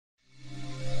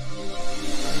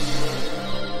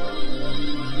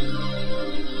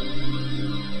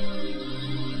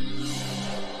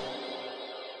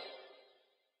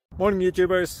Morning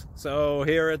YouTubers. So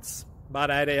here it's about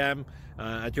 8 a.m.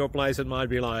 At your place it might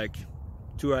be like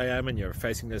 2 a.m. and you're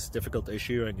facing this difficult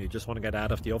issue and you just want to get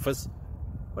out of the office.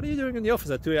 What are you doing in the office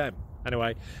at 2 a.m.?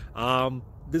 Anyway,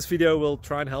 this video will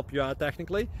try and help you out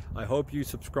technically. I hope you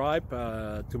subscribe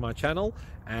to my channel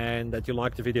and that you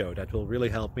like the video. That will really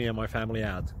help me and my family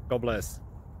out. God bless.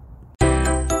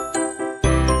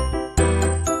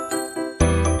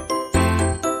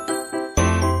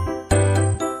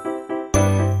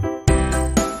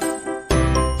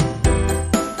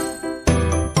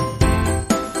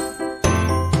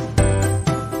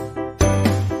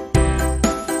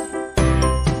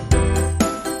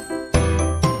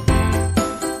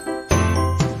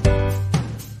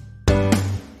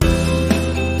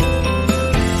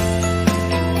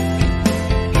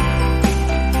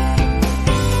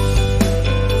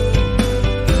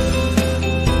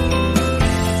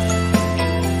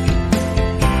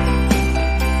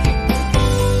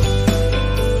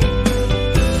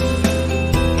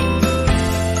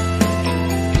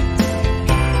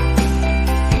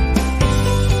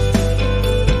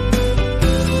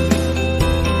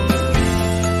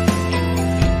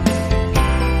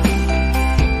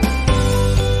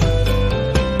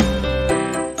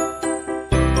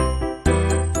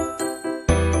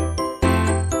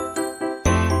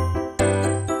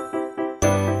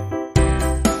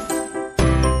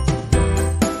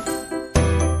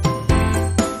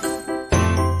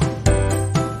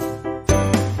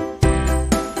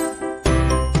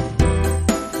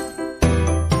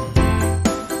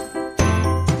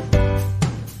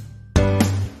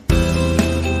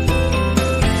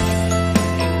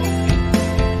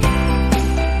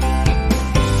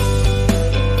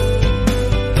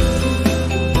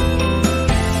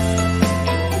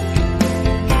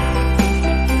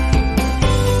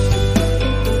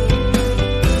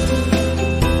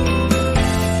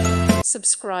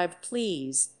 Subscribe,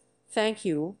 please. Thank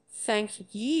you.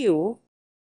 Thank you.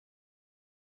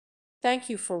 Thank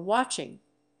you for watching,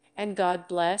 and God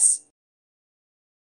bless.